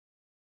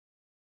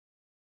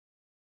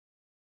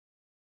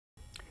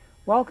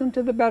Welcome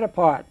to the better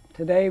part.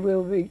 Today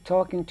we'll be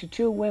talking to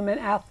two women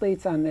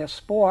athletes on their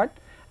sport,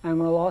 and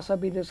we'll also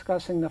be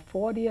discussing the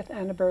 40th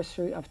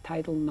anniversary of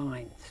Title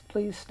IX.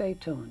 Please stay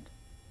tuned.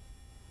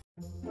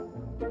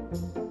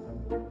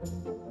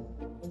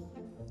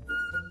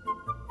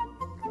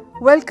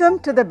 Welcome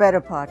to The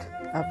Better Part,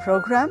 a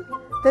program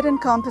that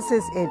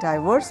encompasses a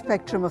diverse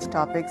spectrum of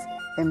topics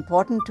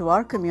important to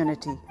our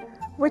community,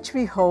 which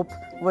we hope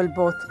will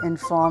both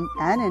inform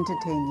and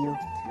entertain you.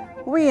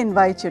 We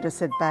invite you to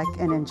sit back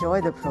and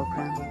enjoy the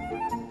program.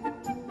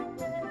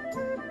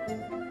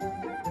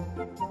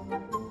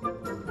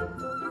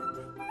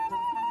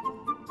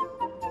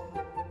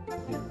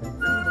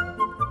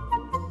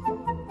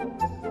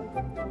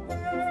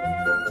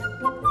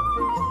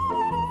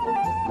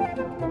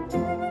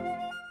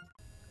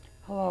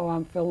 Hello,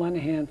 I'm Phil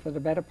Lenahan for The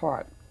Better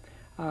Part.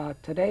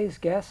 Today's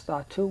guests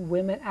are two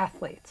women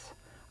athletes.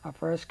 Our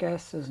first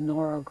guest is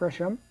Nora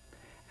Grisham,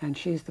 and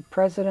she's the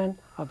president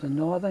of the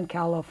Northern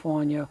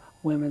California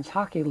Women's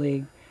Hockey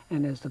League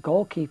and is the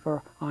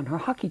goalkeeper on her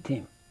hockey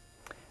team.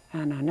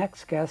 And our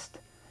next guest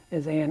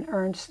is Ann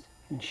Ernst,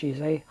 and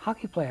she's a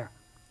hockey player.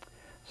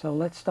 So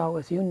let's start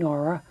with you,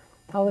 Nora.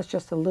 Tell us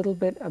just a little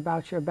bit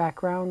about your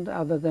background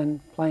other than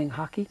playing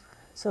hockey.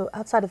 So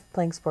outside of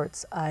playing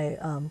sports, I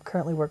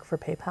currently work for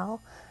PayPal,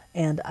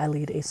 and I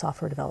lead a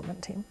software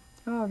development team.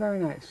 Oh, very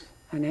nice.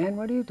 And Ann,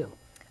 what do you do?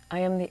 I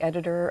am the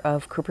editor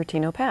of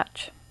Cupertino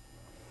Patch.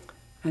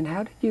 And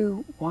how did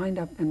you wind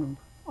up in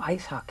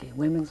ice hockey,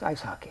 women's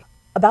ice hockey?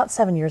 About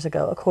 7 years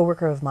ago, a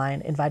coworker of mine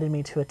invited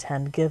me to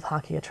attend Give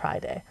Hockey a Try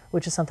Day,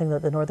 which is something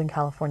that the Northern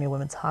California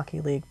Women's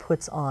Hockey League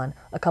puts on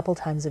a couple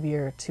times a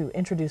year to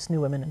introduce new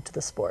women into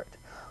the sport.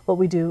 What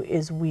we do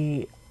is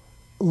we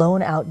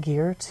loan out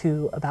gear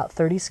to about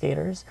 30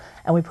 skaters,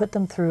 and we put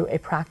them through a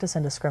practice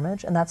and a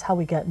scrimmage, and that's how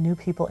we get new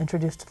people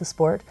introduced to the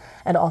sport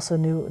and also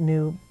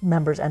new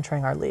members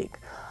entering our league.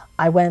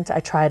 I went, I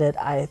tried it,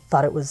 I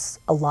thought it was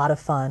a lot of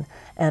fun,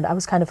 and I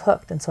was kind of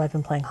hooked, and so I've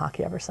been playing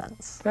hockey ever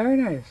since. Very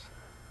nice.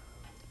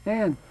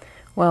 Ann?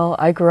 Well,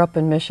 I grew up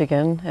in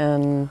Michigan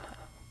and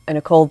in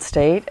a cold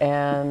state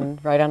and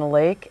right on a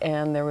lake,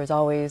 and there was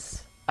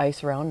always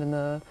ice around in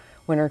the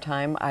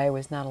wintertime. I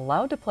was not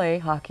allowed to play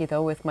hockey,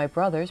 though, with my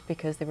brothers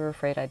because they were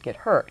afraid I'd get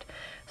hurt.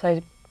 So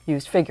I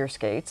used figure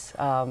skates.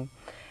 And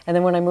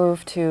then when I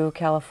moved to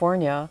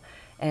California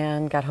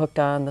and got hooked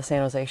on the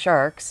San Jose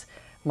Sharks,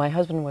 my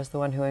husband was the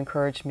one who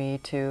encouraged me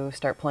to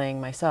start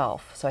playing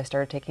myself. So I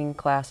started taking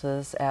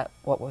classes at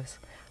what was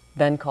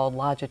then called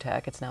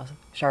Logitech. It's now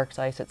Sharks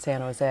Ice at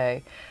San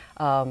Jose.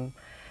 And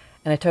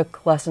I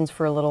took lessons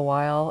for a little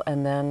while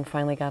and then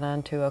finally got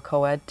onto a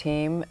co-ed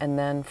team. And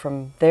then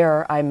from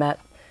there I met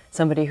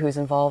somebody who's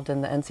involved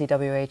in the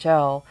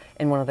NCWHL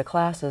in one of the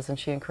classes, and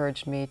she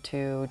encouraged me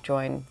to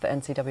join the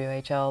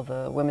NCWHL,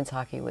 the Women's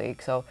Hockey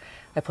League. So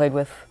I played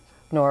with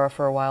Nora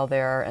for a while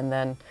there, and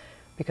then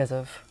because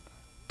of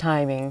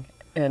timing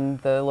and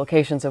the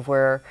locations of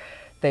where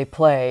they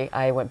play,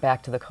 I went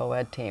back to the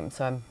co-ed team.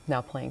 So I'm now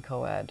playing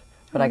co-ed,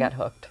 but I got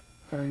hooked.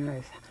 Very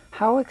nice.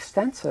 How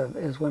extensive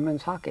is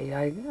women's hockey?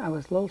 I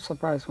was a little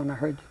surprised when I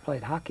heard you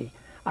played hockey.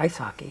 Ice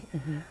hockey.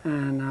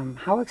 And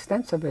how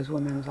extensive is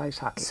women's ice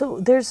hockey? So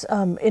there's,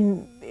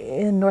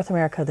 in North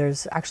America,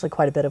 there's actually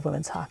quite a bit of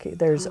women's hockey.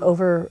 There's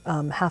over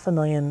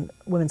 500,000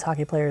 women's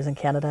hockey players in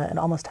Canada and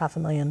almost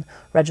 500,000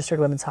 registered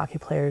women's hockey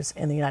players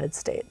in the United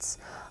States.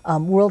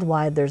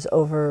 Worldwide, there's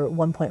over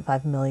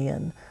 1.5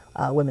 million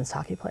women's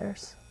hockey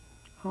players.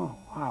 Oh,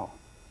 wow.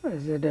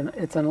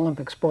 It's an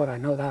Olympic sport, I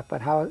know that, but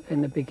how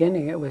in the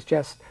beginning it was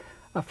just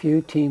a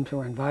few teams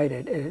were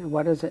invited.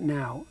 What is it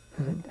now?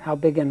 How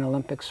big an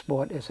Olympic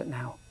sport is it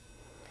now?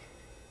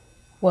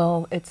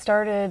 Well,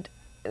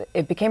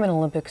 it became an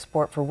Olympic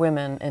sport for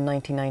women in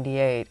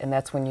 1998, and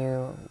that's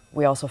when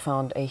we also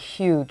found a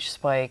huge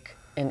spike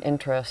in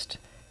interest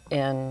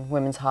in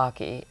women's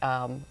hockey.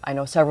 I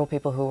know several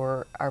people who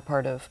are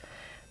part of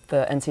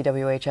the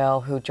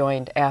NCWHL who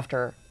joined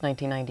after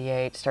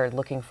 1998, started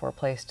looking for a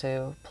place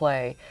to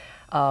play.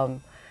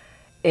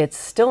 It's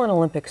still an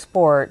Olympic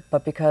sport,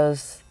 but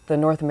because the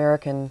North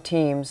American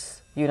teams,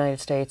 United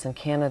States and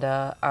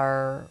Canada,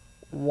 are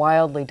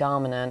wildly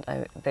dominant.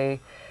 They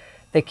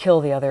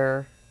kill the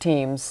other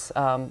teams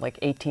like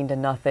 18-0,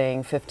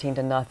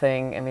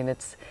 15-0. I mean,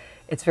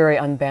 it's very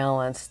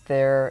unbalanced.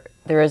 There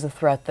is a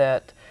threat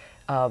that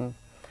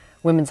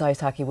women's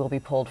ice hockey will be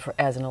pulled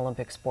as an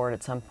Olympic sport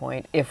at some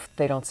point if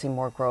they don't see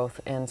more growth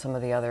in some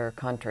of the other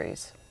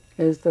countries.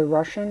 Is the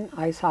Russian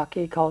ice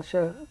hockey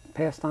culture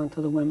passed on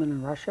to the women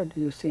in Russia? Do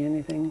you see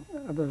anything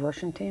of the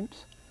Russian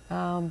teams?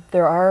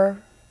 There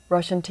are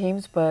Russian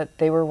teams, but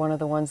they were one of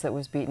the ones that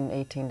was beaten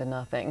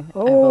 18-0, I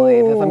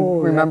believe, if I'm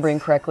remembering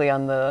correctly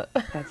on the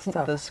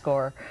the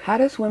score. How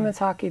does women's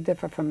hockey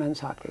differ from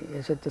men's hockey?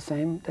 Is it the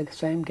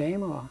same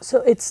game, or?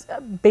 So it's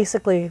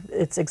basically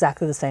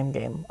exactly the same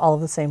game, all of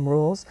the same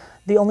rules.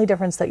 The only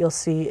difference that you'll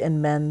see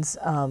in men's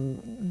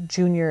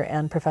junior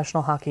and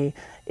professional hockey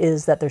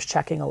is that there's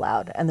checking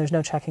allowed, and there's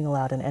no checking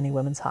allowed in any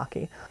women's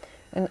hockey.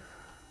 And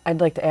I'd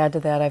like to add to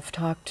that, I've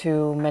talked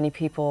to many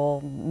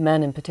people,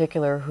 men in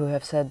particular, who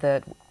have said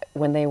that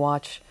when they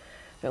watch,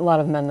 a lot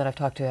of men that I've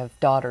talked to have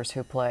daughters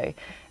who play,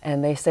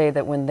 and they say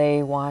that when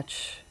they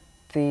watch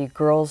the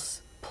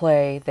girls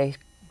play, they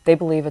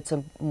believe it's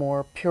a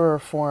more purer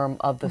form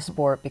of the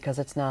sport because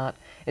it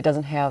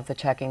doesn't have the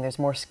checking. There's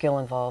more skill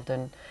involved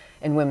in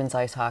women's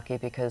ice hockey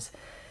because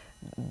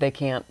they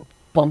can't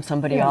bump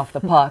somebody off the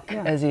puck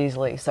as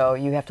easily. So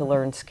you have to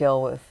learn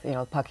skill with, you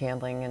know, puck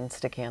handling and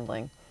stick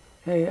handling.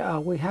 Hey,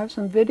 we have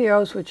some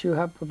videos which you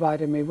have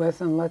provided me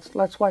with, and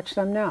let's watch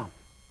them now.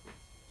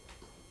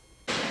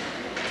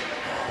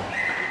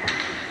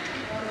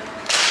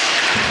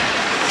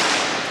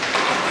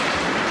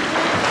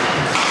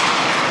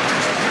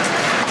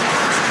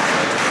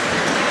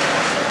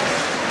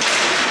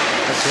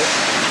 That's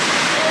it.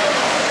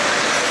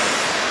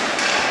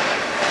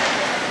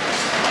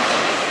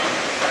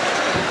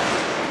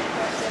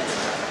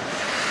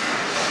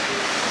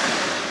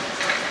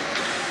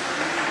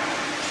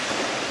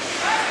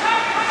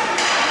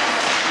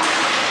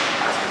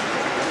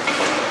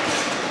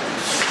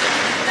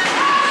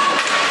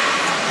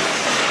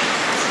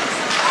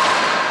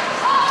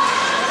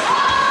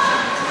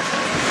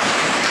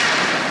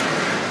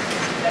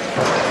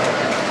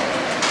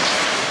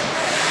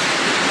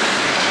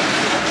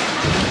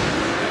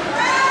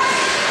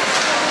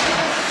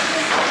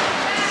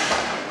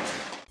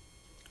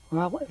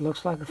 Well, it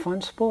looks like a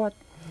fun sport.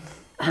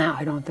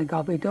 I don't think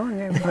I'll be doing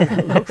it, but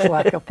it looks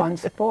like a fun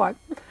sport.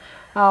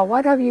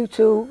 What have you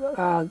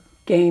two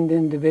gained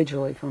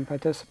individually from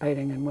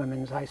participating in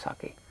women's ice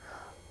hockey?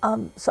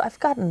 So I've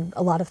gotten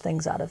a lot of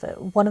things out of it.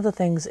 One of the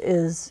things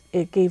is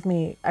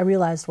I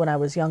realized when I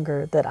was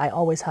younger that I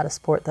always had a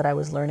sport that I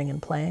was learning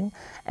and playing,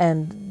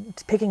 and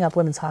picking up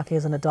women's hockey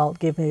as an adult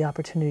gave me the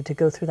opportunity to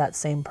go through that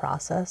same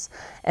process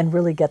and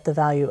really get the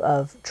value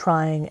of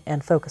trying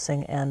and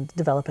focusing and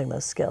developing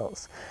those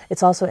skills.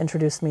 It's also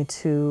introduced me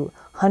to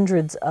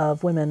hundreds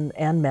of women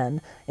and men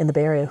in the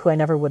Bay Area who I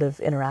never would have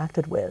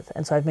interacted with,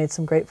 and so I've made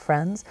some great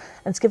friends,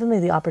 and it's given me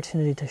the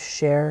opportunity to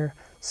share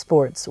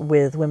sports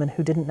with women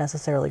who didn't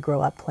necessarily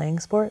grow up playing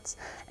sports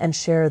and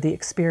share the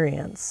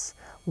experience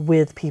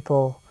with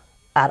people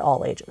at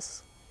all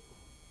ages.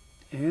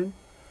 And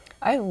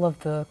I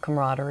love the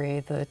camaraderie,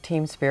 the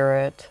team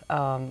spirit,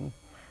 and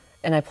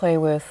I play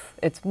with,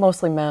 it's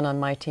mostly men on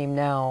my team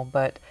now,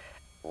 but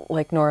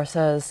like Nora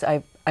says,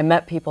 I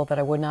met people that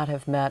I would not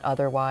have met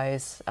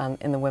otherwise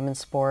in the women's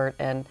sport,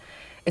 and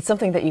it's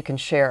something that you can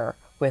share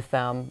with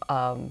them.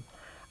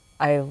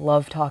 I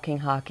love talking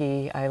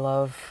hockey. I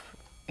love,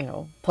 you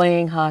know,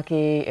 playing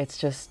hockey. It's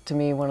just, to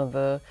me, one of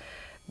the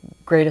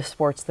greatest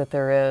sports that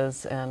there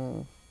is,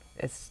 and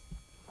it's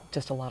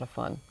just a lot of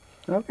fun.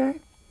 okay,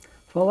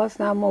 so let's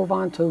now move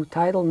on to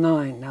Title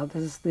IX. Now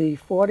this is the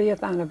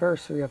 40th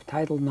anniversary of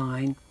Title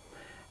IX,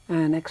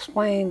 and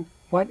explain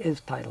what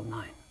is Title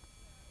IX.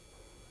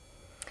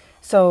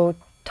 So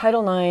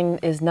Title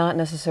IX is not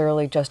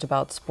necessarily just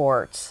about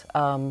sports.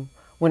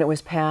 When it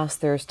was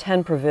passed, there's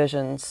 10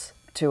 provisions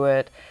to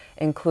it,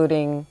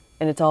 including,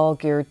 and it's all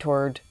geared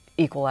toward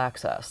equal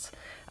access.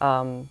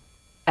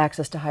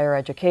 Access to higher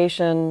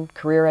education,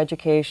 career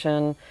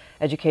education,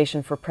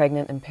 education for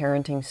pregnant and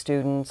parenting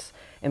students,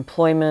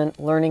 employment,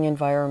 learning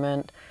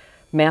environment,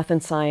 math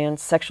and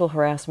science, sexual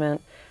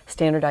harassment,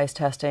 standardized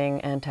testing,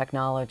 and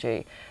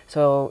technology.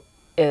 So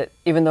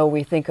even though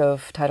we think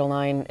of Title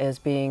IX as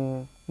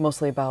being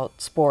mostly about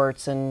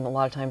sports, and a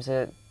lot of times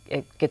it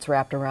gets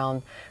wrapped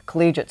around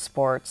collegiate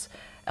sports,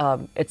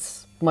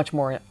 it's much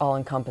more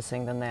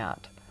all-encompassing than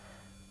that.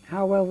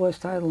 How well was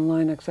Title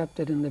IX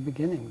accepted in the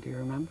beginning? Do you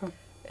remember?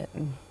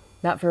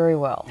 Not very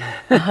well.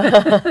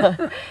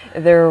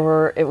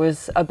 It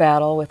was a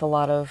battle with a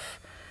lot of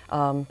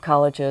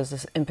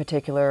colleges in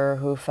particular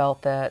who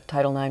felt that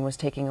Title IX was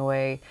taking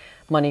away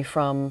money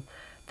from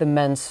the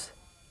men's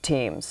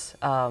teams,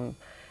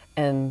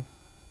 and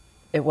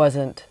it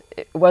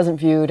wasn't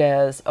viewed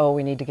as, oh,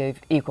 we need to give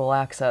equal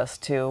access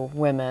to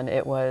women.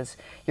 It was,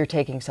 you're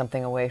taking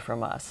something away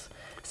from us.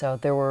 So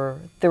there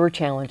were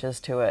challenges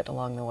to it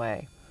along the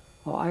way.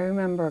 Well, I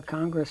remember a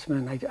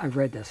congressman, I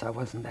read this, I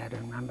wasn't there to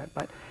remember it,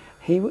 but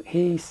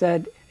he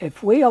said,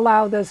 if we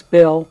allow this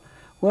bill,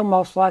 we'll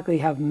most likely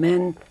have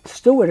men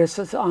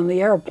stewardesses on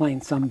the airplane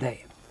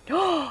someday.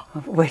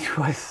 Which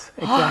was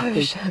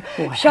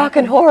exactly what shock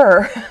and happened.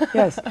 horror.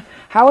 Yes.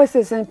 How has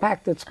this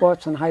impacted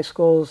sports in high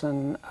schools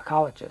and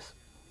colleges?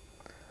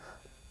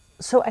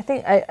 So I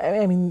think,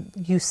 I mean,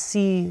 you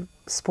see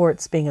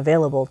sports being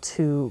available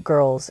to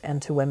girls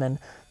and to women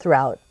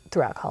throughout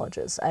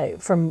colleges.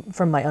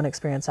 From my own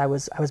experience, I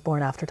was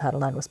born after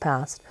Title IX was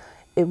passed.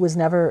 It was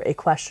never a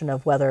question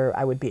of whether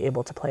I would be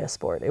able to play a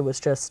sport. It was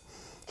just,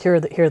 here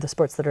are the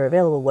sports that are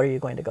available, what are you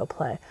going to go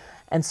play?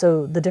 And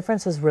so the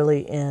difference is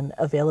really in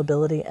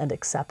availability and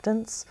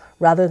acceptance,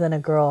 rather than a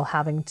girl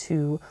having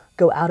to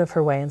go out of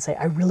her way and say,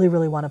 I really,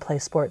 really want to play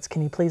sports.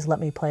 Can you please let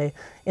me play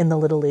in the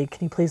Little League?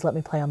 Can you please let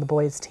me play on the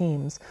boys'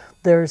 teams?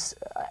 There's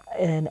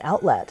an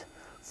outlet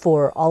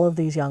for all of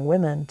these young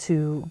women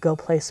to go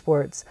play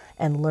sports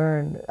and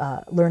learn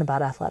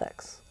about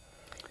athletics.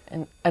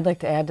 And I'd like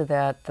to add to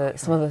that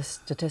some of the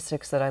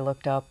statistics that I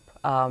looked up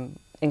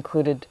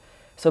included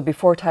So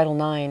before Title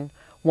IX,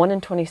 1 in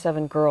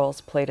 27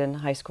 girls played in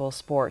high school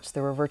sports.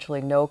 There were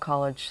virtually no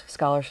college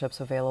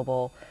scholarships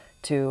available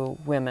to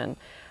women.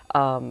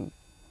 And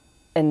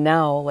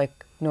now,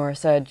 like Nora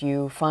said,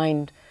 you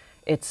find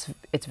it's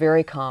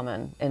very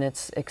common and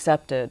it's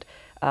accepted.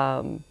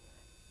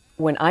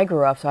 When I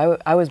grew up, so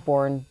I was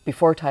born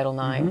before Title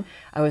IX.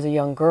 I was a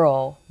young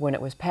girl when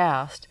it was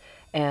passed,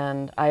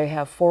 and I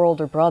have 4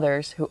 older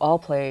brothers who all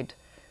played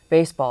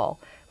baseball,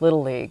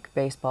 Little League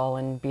baseball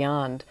and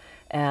beyond,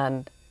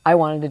 and I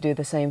wanted to do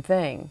the same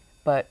thing,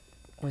 but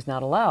was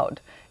not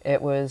allowed.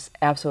 It was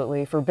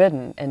absolutely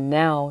forbidden, and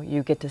now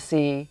you get to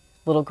see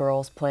little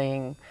girls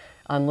playing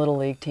on Little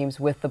League teams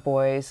with the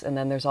boys, and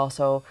then there's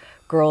also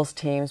girls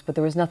teams, but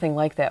there was nothing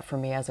like that for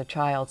me as a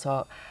child,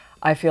 so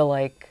I feel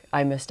like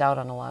I missed out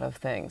on a lot of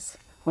things.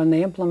 When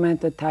they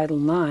implemented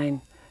Title IX,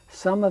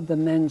 some of the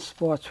men's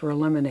sports were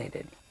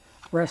eliminated.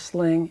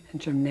 Wrestling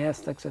and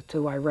gymnastics are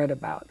 2 I read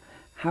about.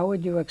 How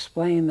would you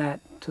explain that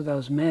to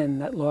those men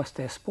that lost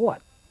their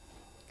sport?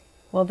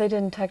 Well, they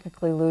didn't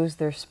technically lose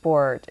their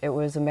sport. It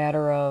was a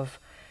matter of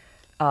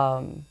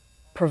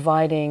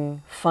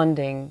providing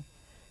funding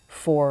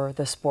for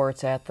the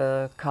sports at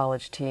the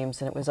college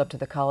teams, and it was up to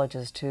the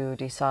colleges to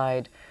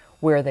decide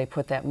where they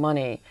put that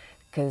money.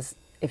 Because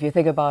if you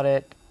think about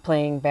it,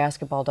 playing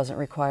basketball doesn't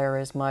require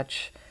as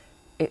much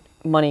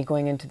money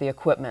going into the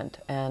equipment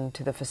and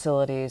to the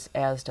facilities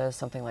as does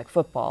something like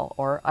football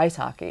or ice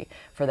hockey,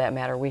 for that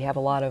matter. We have a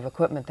lot of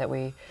equipment that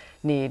we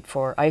need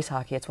for ice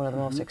hockey. It's one of the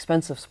most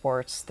expensive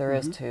sports there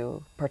is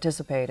to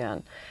participate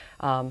in.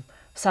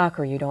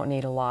 Soccer, you don't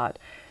need a lot.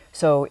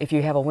 So if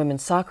you have a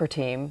women's soccer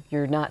team,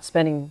 you're not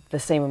spending the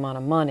same amount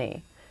of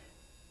money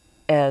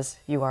as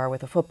you are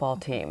with a football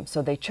team.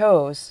 So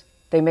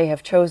they may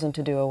have chosen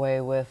to do away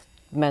with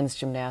men's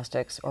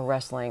gymnastics or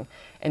wrestling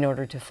in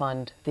order to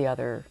fund the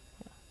other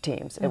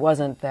teams. It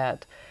wasn't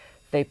that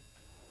they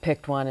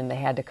picked one and they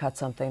had to cut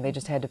something. They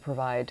just had to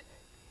provide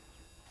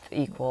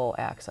equal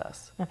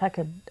access. If I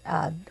could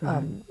add,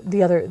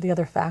 the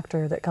other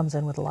factor that comes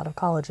in with a lot of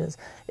colleges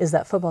is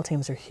that football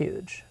teams are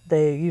huge.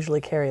 They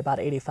usually carry about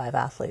 85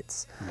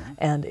 athletes,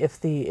 and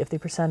if the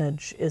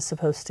percentage is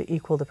supposed to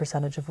equal the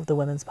percentage of the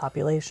women's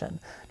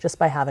population, just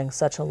by having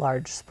such a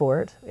large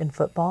sport in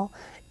football,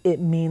 it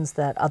means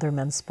that other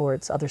men's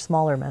sports, other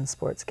smaller men's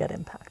sports, get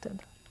impacted.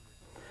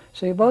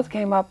 So you both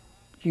came up,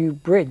 you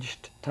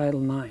bridged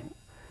Title IX.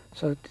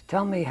 So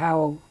tell me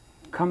how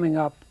coming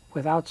up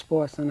without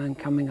sports and then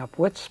coming up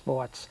with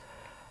sports,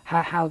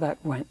 how that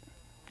went.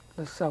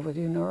 Let's start with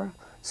you, Nora.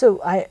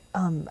 So I,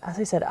 as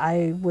I said,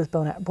 I was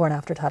born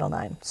after Title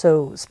IX.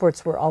 So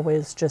sports were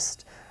always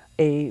just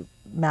a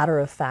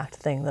matter-of-fact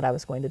thing that I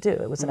was going to do.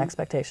 It was an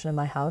expectation in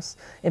my house,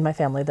 in my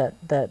family,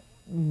 that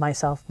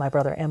myself, my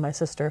brother, and my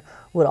sister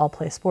would all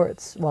play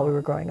sports while we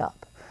were growing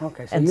up.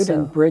 Okay, so you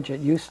didn't bridge it.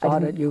 You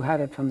started. You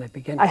had it from the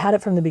beginning. I had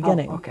it from the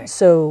beginning. Oh, okay.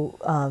 So,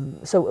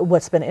 so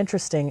what's been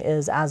interesting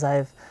is as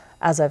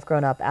I've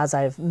grown up, as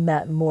I've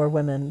met more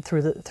women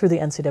through the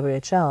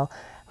NCWHL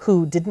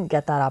who didn't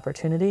get that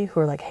opportunity, who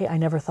are like, hey, I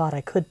never thought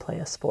I could play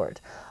a sport.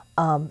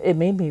 It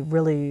made me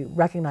really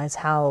recognize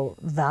how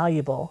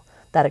valuable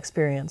that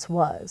experience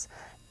was.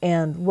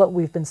 And what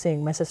we've been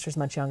seeing, my sister's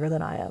much younger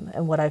than I am,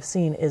 and what I've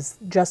seen is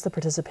just the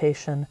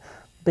participation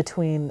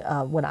between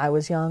when I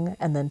was young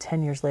and then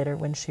 10 years later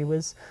when she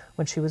was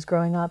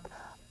growing up.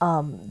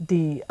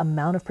 The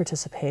amount of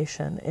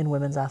participation in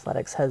women's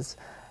athletics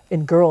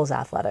in girls'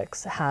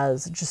 athletics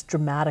has just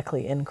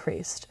dramatically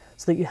increased,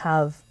 so that you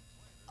have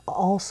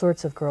all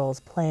sorts of girls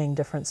playing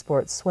different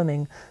sports: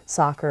 swimming,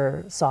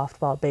 soccer,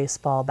 softball,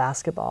 baseball,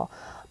 basketball.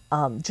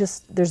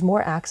 There's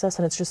more access,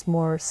 and it's just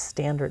more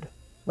standard,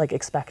 like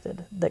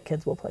expected, that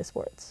kids will play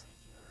sports.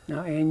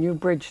 Now, and you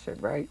bridged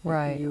it, right?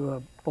 Right. You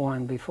were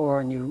born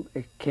before, and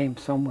it came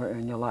somewhere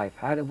in your life.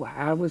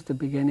 How was the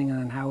beginning, and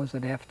then how was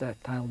it after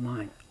Title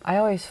IX? I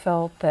always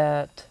felt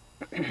that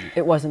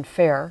it wasn't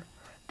fair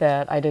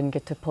that I didn't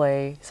get to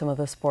play some of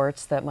the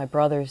sports that my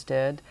brothers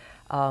did.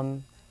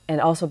 And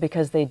also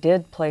because they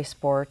did play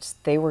sports,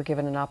 they were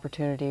given an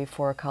opportunity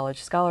for a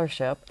college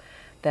scholarship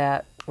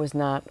that was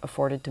not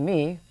afforded to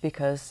me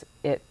because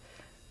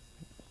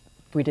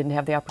we didn't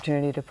have the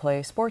opportunity to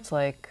play sports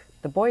like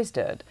the boys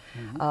did.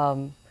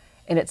 And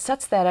it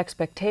sets that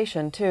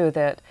expectation too,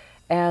 that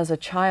as a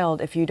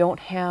child, if you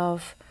don't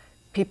have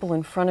people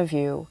in front of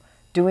you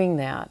doing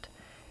that,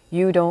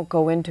 you don't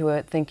go into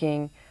it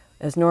thinking,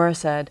 as Nora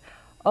said,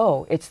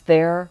 oh, it's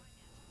there,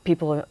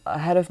 people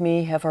ahead of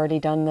me have already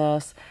done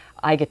this,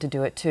 I get to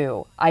do it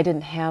too. I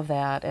didn't have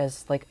that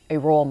as like a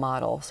role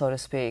model, so to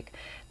speak,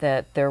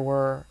 that there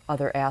were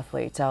other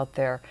athletes out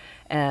there.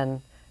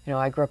 And you know,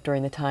 I grew up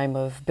during the time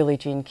of Billie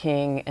Jean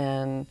King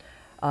and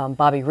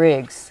Bobby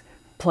Riggs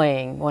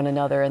playing one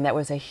another, and that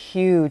was a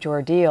huge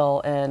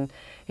ordeal. And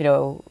you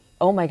know,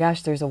 oh my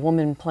gosh, there's a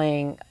woman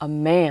playing a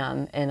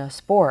man in a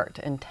sport,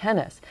 in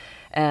tennis.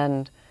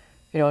 And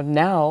you know,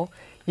 now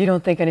you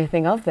don't think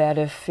anything of that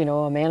if, you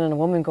know, a man and a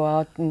woman go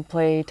out and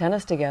play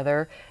tennis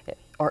together,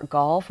 or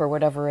golf, or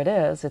whatever it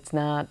is. It's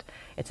not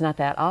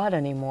that odd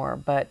anymore.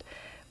 But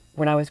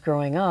when I was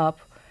growing up,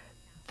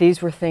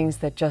 these were things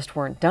that just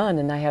weren't done.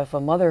 And I have a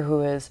mother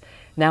who is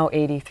now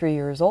 83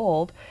 years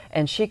old,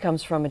 and she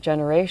comes from a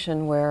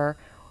generation where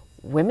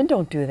women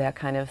don't do that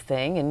kind of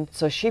thing. And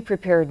so she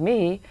prepared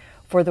me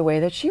for the way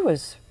that she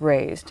was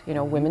raised. You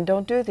know, women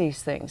don't do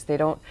these things. They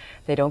don't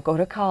go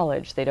to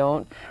college. They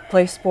don't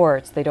play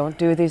sports. They don't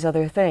do these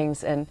other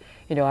things. And,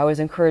 you know, I was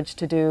encouraged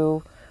to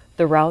do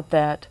the route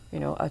that, you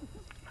know,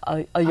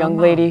 a young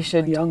lady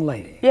should, a young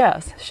lady,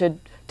 yes, should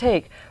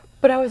take.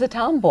 But I was a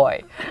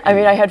tomboy. I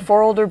mean, I had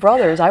 4 older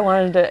brothers. I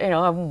wanted to, you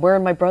know, I'm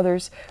wearing my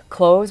brother's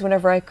clothes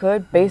whenever I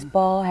could,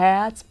 baseball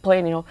hats,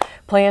 playing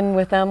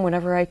with them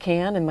whenever I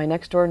can. And my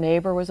next door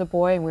neighbor was a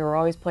boy, and we were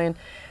always playing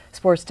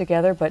sports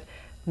together, but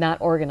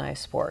not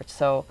organized sports.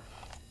 So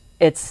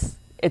it's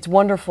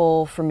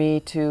wonderful for me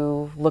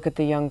to look at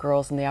the young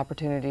girls and the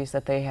opportunities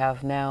that they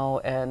have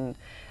now. And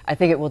I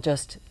think it will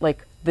just,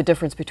 like the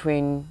difference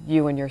between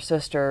you and your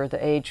sister,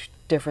 the age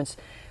difference,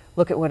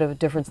 look at what a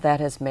difference that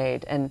has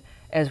made. And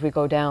as we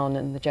go down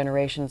and the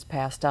generations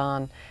passed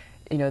on,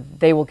 you know,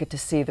 they will get to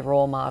see the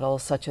role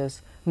models such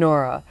as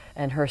Nora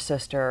and her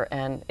sister,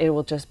 and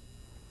it'll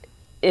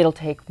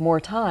take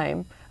more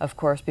time, of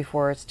course,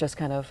 before it's just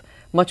kind of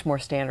much more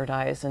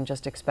standardized and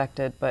just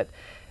expected. But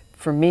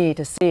for me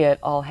to see it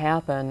all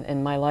happen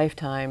in my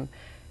lifetime,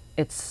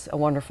 it's a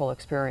wonderful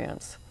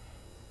experience.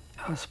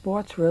 Are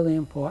sports really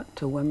important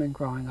to women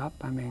growing up?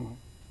 I mean,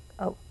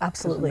 Oh,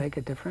 absolutely. does it make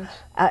a difference?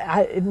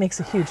 It makes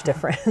a huge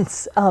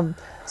difference.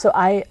 So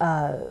I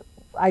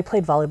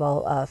played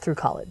volleyball through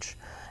college,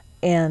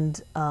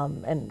 and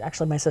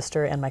actually my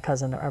sister and my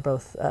cousin are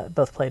both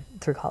played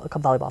through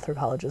volleyball through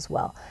college as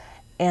well.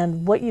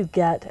 And what you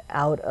get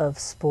out of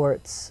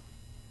sports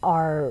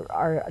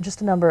are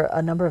just a number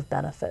of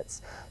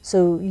benefits.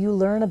 So you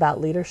learn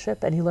about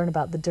leadership, and you learn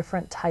about the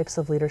different types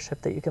of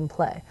leadership that you can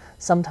play.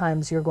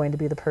 Sometimes you're going to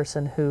be the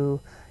person who,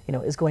 you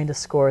know, is going to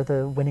score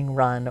the winning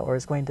run or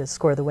is going to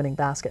score the winning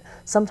basket.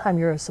 Sometimes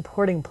you're a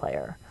supporting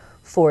player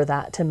for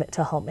that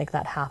to help make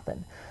that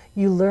happen.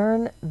 You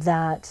learn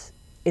that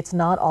it's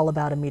not all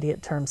about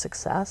immediate term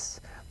success,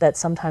 that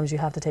sometimes you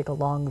have to take a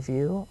long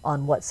view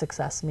on what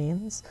success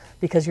means,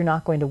 because you're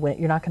not going to win,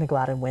 you're not going to go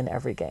out and win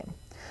every game.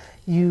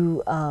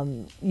 You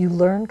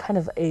learn kind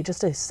of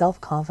just a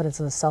self-confidence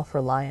and a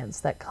self-reliance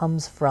that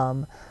comes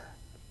from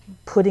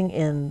putting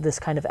in this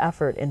kind of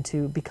effort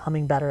into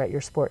becoming better at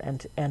your sport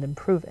and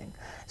improving.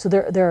 So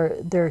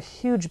there are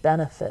huge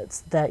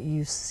benefits that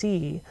you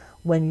see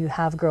when you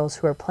have girls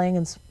who are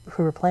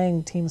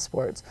playing team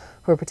sports,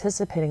 who are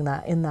participating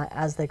in that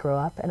as they grow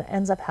up, and it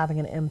ends up having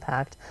an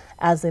impact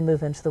as they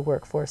move into the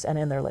workforce and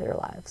in their later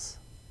lives.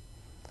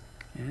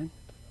 Yeah.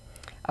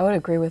 I would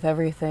agree with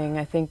everything.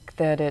 I think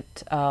that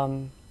it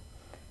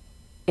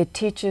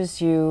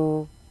teaches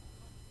you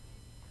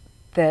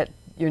that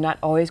you're not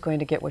always going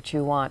to get what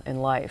you want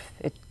in life.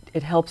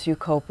 It helps you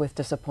cope with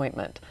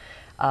disappointment.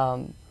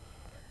 I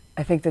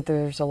think that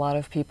there's a lot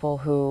of people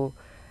who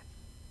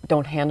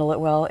don't handle it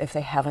well if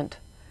they haven't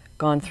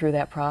gone through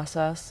that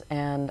process.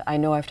 And I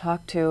know I've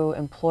talked to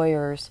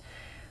employers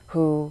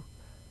who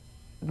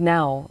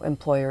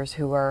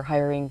are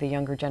hiring the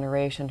younger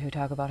generation, who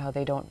talk about how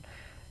they don't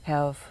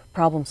have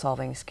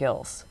problem-solving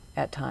skills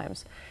at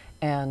times.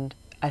 And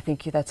I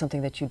think that's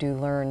something that you do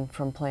learn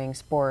from playing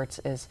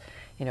sports is,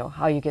 you know,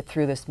 how you get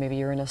through this. Maybe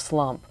you're in a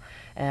slump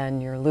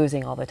and you're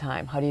losing all the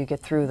time. How do you get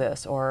through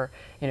this? Or,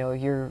 you know,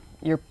 your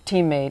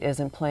teammate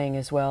isn't playing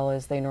as well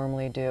as they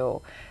normally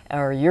do,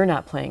 or you're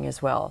not playing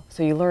as well.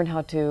 So you learn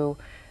how to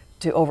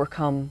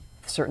overcome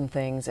certain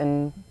things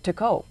and to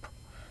cope.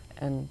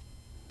 And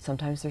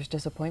sometimes there's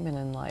disappointment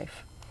in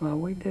life. Well,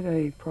 we did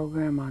a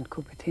program on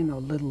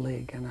Cupertino Little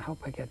League, and I hope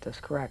I get this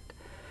correct.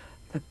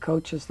 The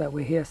coaches that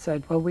were here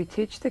said, well, we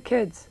teach the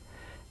kids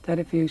that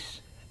if you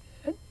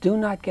do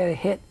not get a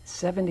hit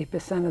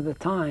 70% of the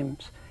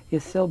times,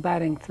 you're still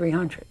batting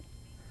 300.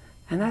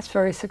 And that's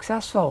very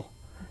successful.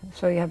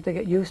 So you have to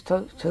get used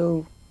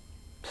to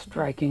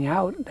striking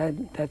out.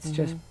 That's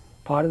just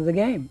part of the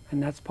game,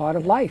 and that's part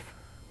of life.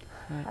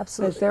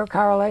 Absolutely. Is there a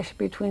correlation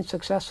between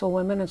successful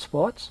women in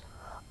sports?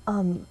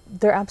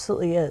 There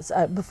absolutely is.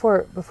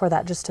 Before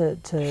that, just to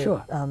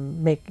Sure.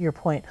 Make your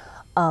point,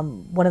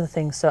 one of the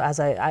things, so as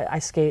I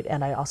skate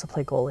and I also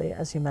play goalie,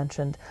 as you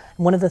mentioned,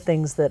 one of the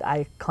things that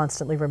I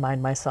constantly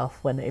remind myself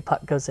when a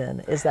puck goes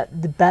in is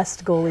that the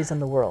best goalies in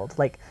the world,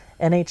 like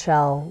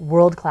NHL,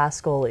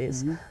 world-class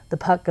goalies, the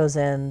puck goes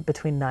in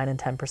between 9 and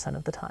 10%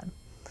 of the time.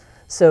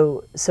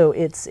 So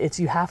it's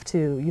you have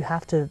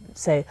to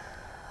say,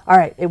 all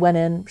right, it went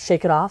in,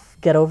 shake it off,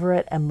 get over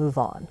it, and move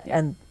on. Yeah.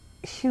 And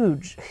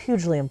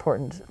hugely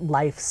important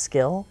life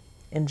skill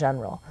in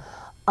general.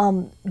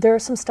 There are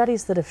some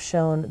studies that have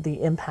shown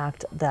the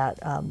impact that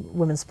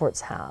women's sports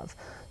have.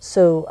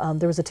 So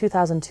there was a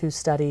 2002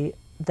 study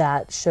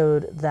that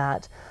showed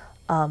that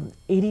I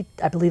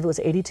believe it was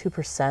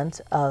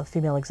 82% of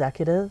female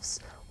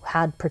executives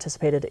had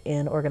participated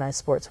in organized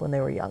sports when they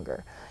were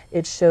younger.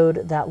 It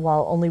showed that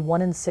while only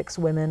 1 in 6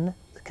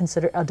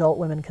 adult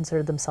women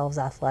considered themselves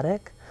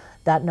athletic,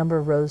 that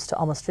number rose to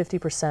almost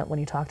 50% when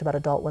you talked about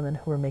adult women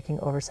who were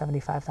making over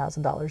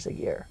 $75,000 a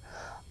year.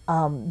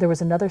 There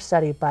was another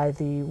study by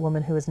the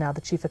woman who is now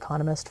the chief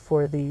economist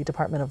for the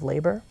Department of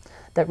Labor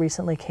that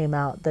recently came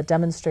out that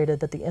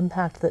demonstrated that the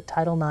impact that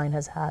Title IX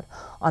has had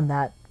on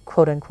that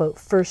quote-unquote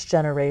first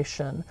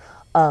generation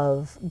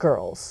of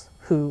girls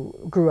who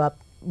grew up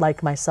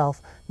like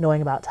myself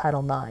knowing about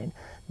Title IX,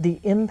 the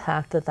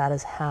impact that that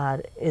has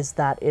had is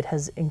that it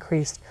has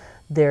increased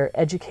their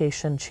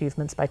education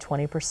achievements by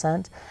 20%,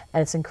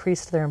 and it's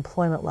increased their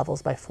employment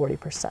levels by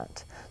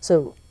 40%.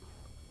 So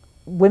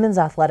women's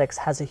athletics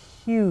has a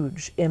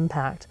huge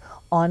impact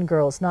on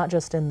girls, not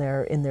just in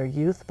their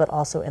youth, but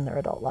also in their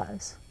adult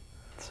lives.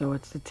 So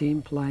it's the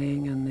team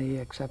playing and the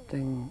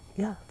accepting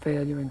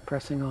failure and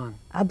pressing on.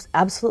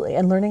 Absolutely,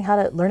 and learning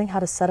how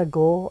to set a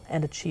goal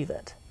and achieve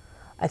it.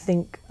 I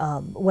think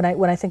when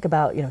I think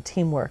about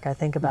teamwork, I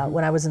think about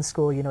when I was in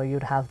school.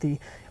 You'd have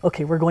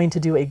okay, we're going to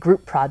do a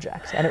group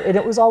project, and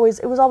it was always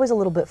a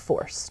little bit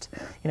forced.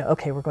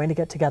 Okay, we're going to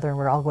get together and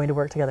we're all going to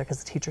work together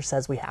because the teacher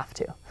says we have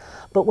to.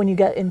 But when you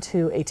get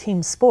into a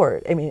team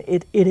sport, I mean,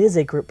 it is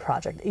a group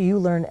project. You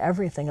learn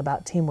everything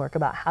about teamwork,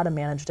 about how to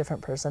manage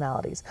different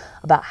personalities,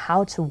 about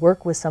how to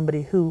work with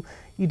somebody who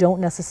you don't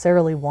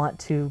necessarily want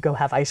to go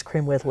have ice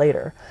cream with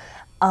later.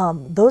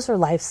 Those are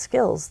life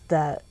skills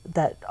that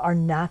are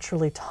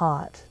naturally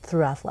taught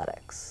through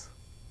athletics.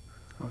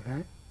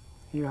 Okay.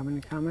 You have any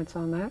comments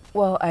on that?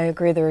 Well, I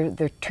agree.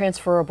 They're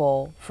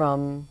transferable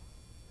from,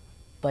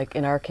 like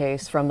in our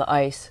case, from the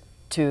ice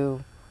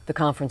to the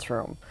conference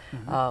room.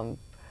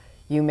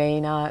 You may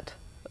not.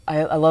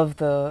 I love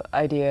the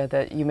idea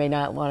that you may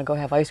not want to go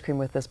have ice cream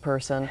with this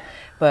person,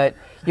 but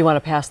you want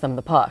to pass them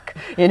the puck,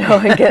 and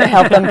help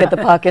them get the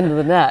puck into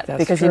the net. That's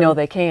because true. you know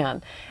they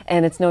can.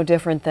 And it's no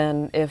different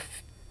than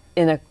if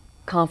in a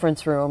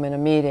conference room, in a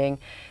meeting,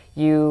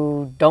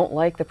 you don't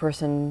like the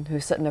person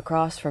who's sitting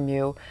across from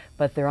you,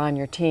 but they're on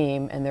your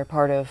team and they're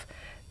part of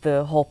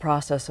the whole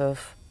process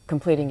of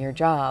completing your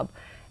job.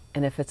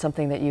 And if it's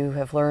something that you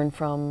have learned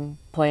from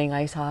playing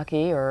ice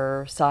hockey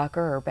or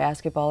soccer or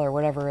basketball or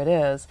whatever it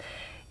is,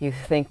 you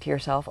think to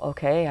yourself,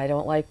 okay, I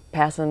don't like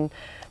passing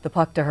the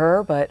puck to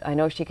her, but I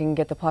know she can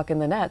get the puck in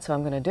the net, so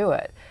I'm going to do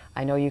it.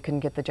 I know you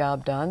can get the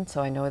job done,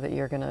 so I know that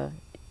you're a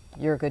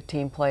good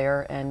team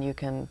player and you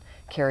can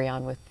carry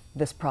on with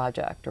this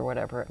project or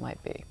whatever it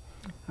might be.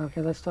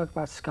 Okay, let's talk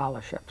about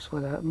scholarships. Were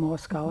there more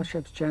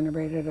scholarships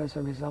generated as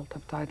a result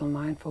of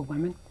Title IX for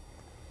women?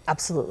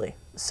 Absolutely.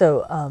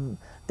 So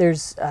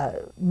there's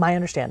my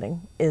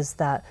understanding is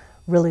that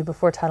really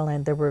before Title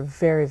IX there were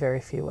very,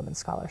 very few women's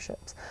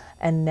scholarships,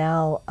 and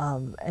now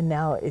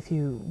if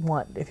you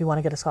want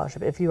to get a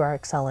scholarship, if you are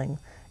excelling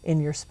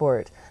in your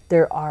sport,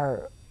 there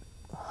are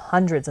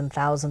hundreds and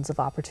thousands of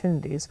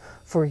opportunities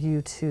for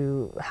you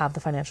to have the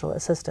financial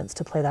assistance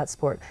to play that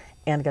sport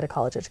and get a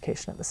college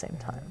education at the same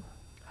time.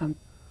 I'm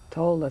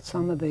told that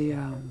some of the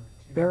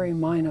very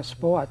minor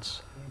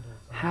sports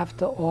have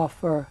to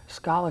offer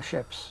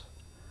scholarships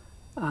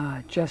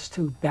just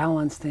to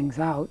balance things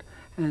out,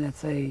 and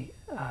it's a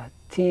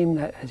team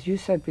that, as you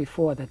said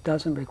before, that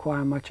doesn't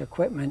require much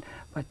equipment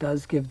but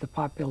does give the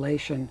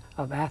population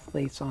of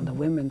athletes on the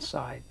women's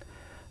side.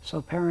 So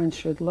parents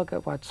should look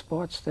at what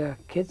sports their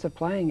kids are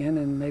playing in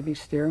and maybe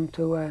steer them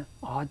to an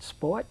odd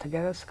sport to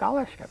get a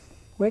scholarship.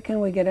 Where can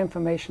we get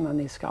information on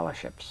these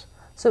scholarships?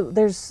 So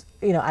there's,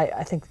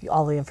 I think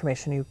all the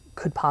information you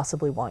could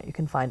possibly want you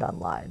can find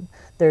online.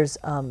 There's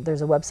a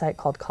website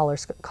called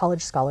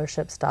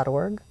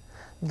collegescholarships.org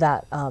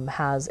that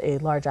has a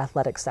large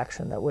athletics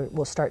section that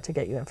will start to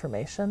get you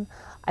information.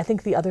 I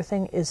think the other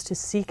thing is to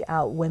seek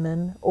out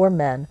women or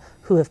men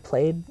who have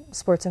played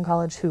sports in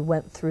college, who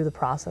went through the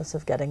process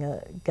of getting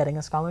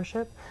a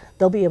scholarship.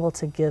 They'll be able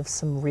to give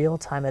some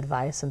real-time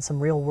advice and some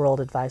real-world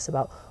advice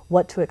about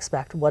what to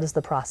expect, what is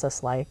the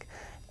process like,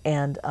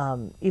 and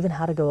even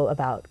how to go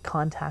about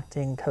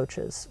contacting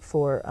coaches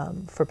for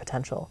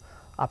potential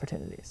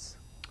opportunities.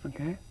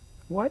 Okay.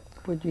 What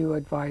would you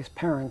advise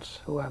parents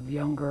who have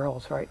young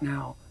girls right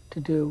now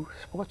to do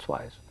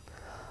sports-wise?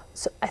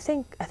 So I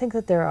think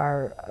that there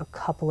are a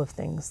couple of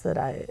things that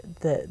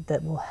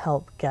will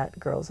help get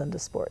girls into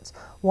sports.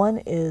 One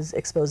is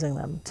exposing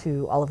them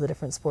to all of the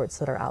different sports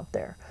that are out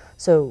there.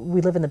 So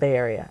we live in the Bay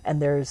Area, and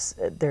there's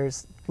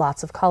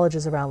lots of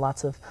colleges around,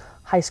 lots of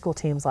high school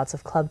teams, lots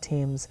of club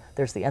teams.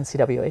 There's the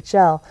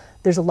NCWHL.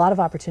 There's a lot of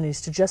opportunities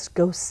to just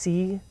go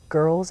see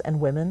girls and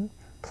women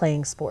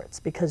playing sports,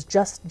 because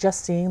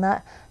just seeing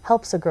that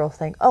helps a girl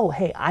think, oh,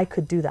 hey, I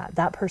could do that.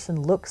 That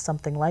person looks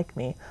something like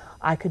me.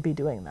 I could be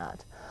doing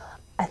that.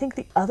 I think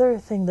the other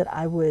thing that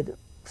I would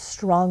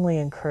strongly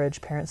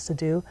encourage parents to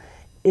do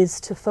is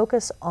to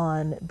focus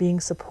on being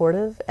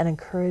supportive and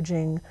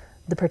encouraging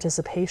the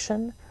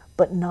participation,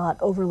 but not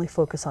overly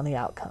focus on the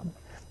outcome.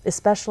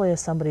 Especially as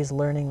somebody's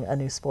learning a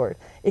new sport.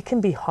 It can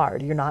be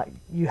hard.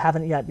 You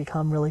haven't yet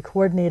become really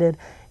coordinated.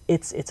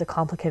 It's a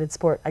complicated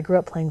sport. I grew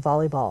up playing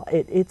volleyball.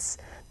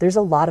 There's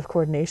a lot of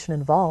coordination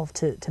involved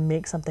to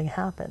make something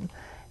happen.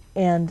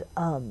 And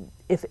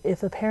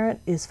if a parent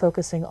is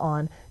focusing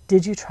on,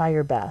 did you try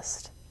your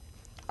best?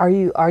 Are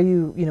you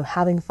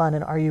having fun,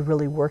 and are you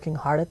really working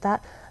hard at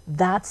that?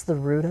 That's the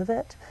root of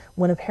it.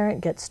 When a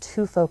parent gets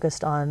too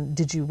focused on,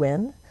 did you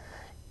win?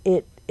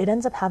 It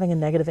ends up having a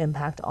negative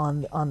impact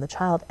on the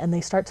child, and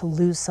they start to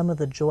lose some of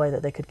the joy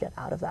that they could get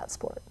out of that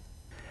sport.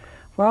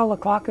 Well, the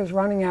clock is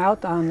running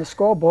out on the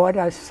scoreboard,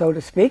 so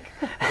to speak.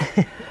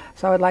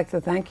 So I'd like to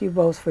thank you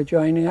both for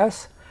joining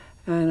us,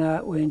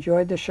 and we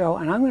enjoyed the show.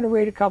 And I'm going to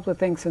read a couple of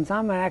things since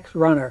I'm an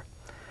ex-runner,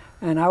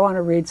 and I want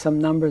to read some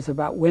numbers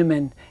about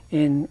women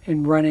in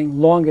running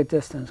longer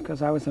distance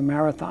because I was a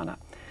marathoner.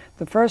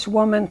 The first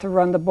woman to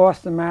run the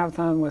Boston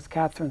Marathon was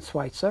Kathrine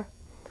Switzer,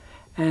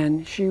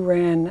 and she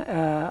ran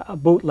a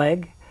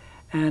bootleg,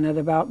 and at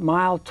about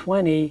mile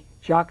 20,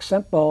 Jacques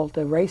Simple,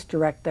 the race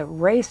director,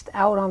 raced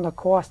out on the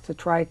course to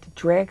try to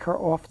drag her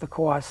off the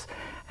course,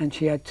 and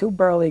she had two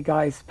burly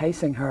guys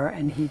pacing her,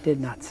 and he did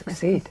not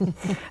succeed.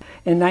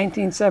 In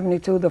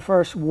 1972, the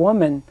first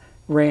woman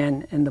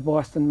ran in the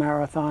Boston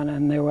Marathon,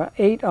 and there were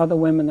 8 other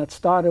women that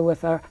started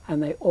with her,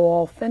 and they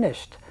all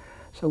finished.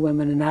 So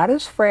women are not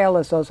as frail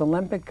as those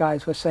Olympic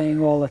guys were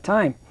saying all the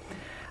time.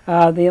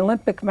 The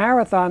Olympic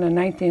Marathon in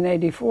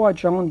 1984,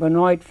 Joan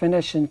Benoit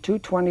finished in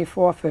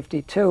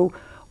 2:24:52,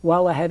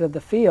 well ahead of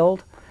the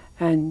field,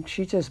 and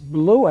she just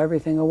blew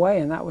everything away,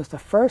 and that was the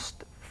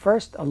first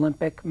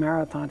Olympic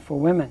marathon for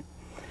women.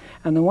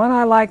 And the one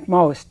I like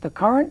most, the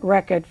current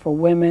record for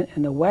women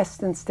in the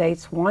Western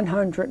States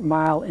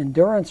 100-mile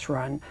endurance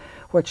run,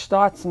 which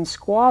starts in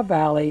Squaw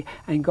Valley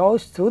and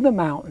goes through the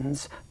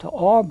mountains to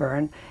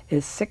Auburn,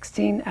 is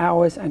 16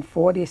 hours and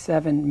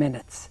 47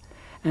 minutes.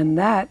 And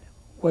that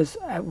was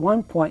at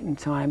one point in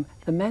time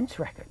the men's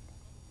record.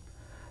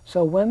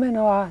 So women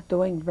are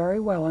doing very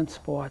well in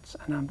sports,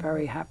 and I'm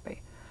very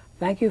happy.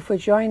 Thank you for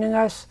joining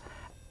us.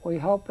 We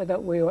hope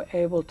that we were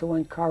able to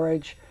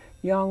encourage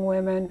young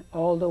women,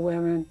 older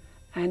women,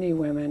 any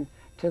women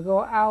to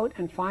go out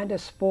and find a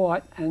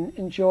sport and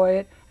enjoy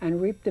it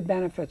and reap the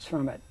benefits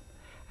from it.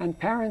 And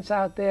parents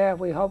out there,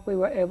 we hope we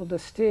were able to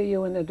steer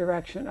you in the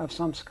direction of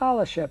some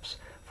scholarships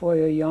for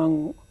your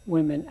young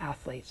women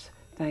athletes.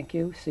 Thank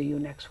you. See you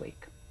next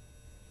week.